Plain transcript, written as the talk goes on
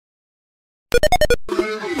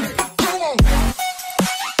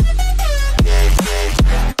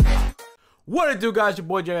What it do, guys? Your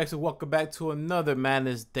boy JangleX, and welcome back to another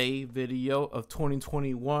Madness Day video of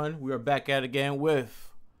 2021. We are back at it again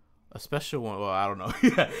with a special one. Well, I don't know.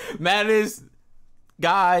 Madness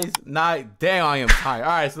Guys Night. Damn, I am tired. All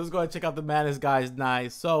right, so let's go ahead and check out the Madness Guys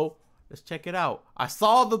Night. So let's check it out. I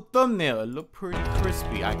saw the thumbnail. It looked pretty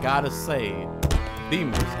crispy. I gotta say,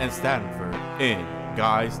 Demons and Stanford in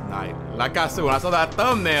Guys Night. Like I said, when I saw that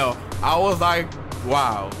thumbnail, I was like,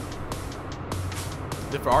 wow.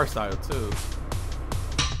 Different art style too.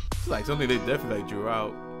 It's like something they definitely drew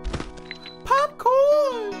out.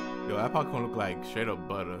 Popcorn! Yo, that popcorn look like straight up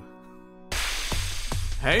butter.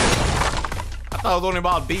 Hey, I thought it was only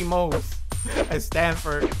about demos at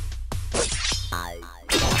Stanford.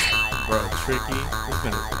 Bro, tricky. This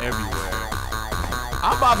man is everywhere.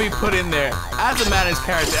 I'm about to be put in there as a Madness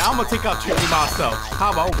character. I'm gonna take out Tricky myself.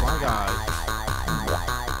 How about? Oh my god.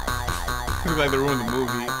 Look like they ruined the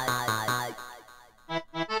movie.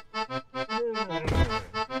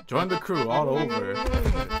 Join the crew all over. I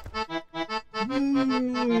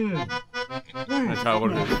try to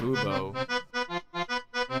order this food though.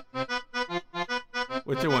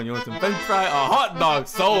 Which one? You want some french fry? A hot dog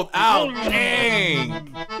sold out.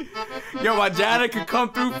 Dang. Yo, my janitor can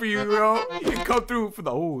come through for you, bro. He can come through for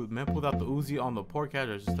the. Oh, man pulled out the Uzi on the pork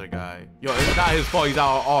catcher. Just that guy. Yo, it's not his fault. He's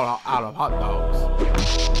all out of hot dogs.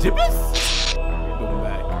 Jibbis? Going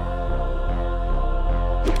back.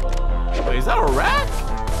 Wait, is that a rack?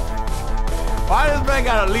 Why this man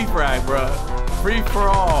got a leaf rack, bro? Free for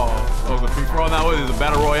all. Oh, the free for all now is a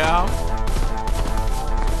battle royale.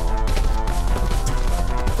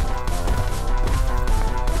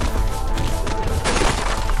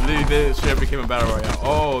 Literally, this shit became a battle royale.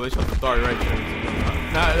 Oh, they shot the dart right there.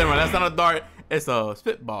 Nah, never mind. That's not a dart. It's a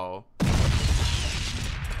spitball.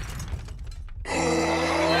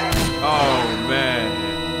 Oh man.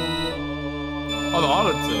 Oh, the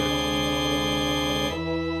auditor.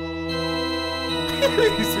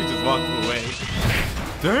 He just walked away.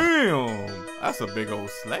 Damn, that's a big old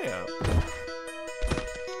slab.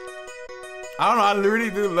 I don't know. I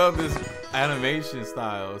really do love this animation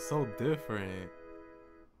style. It's so different.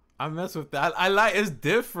 I mess with that. I like it's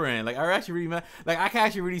different. Like I actually really like I can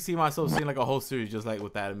actually really see myself seeing like a whole series just like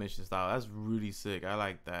with that animation style. That's really sick. I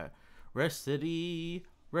like that. Rest City.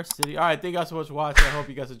 Rest City. All right, thank you guys so much for watching. I hope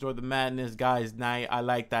you guys enjoyed the Madness Guys Night. I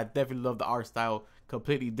like that. Definitely love the art style.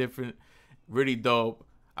 Completely different. Really dope.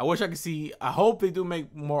 I wish I could see. I hope they do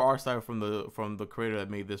make more art style from the creator that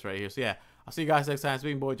made this right here. So yeah, I'll see you guys next time. It's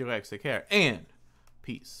been boy JangleX. Take care and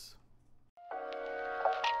peace.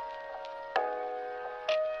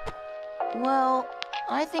 Well,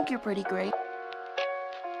 I think you're pretty great.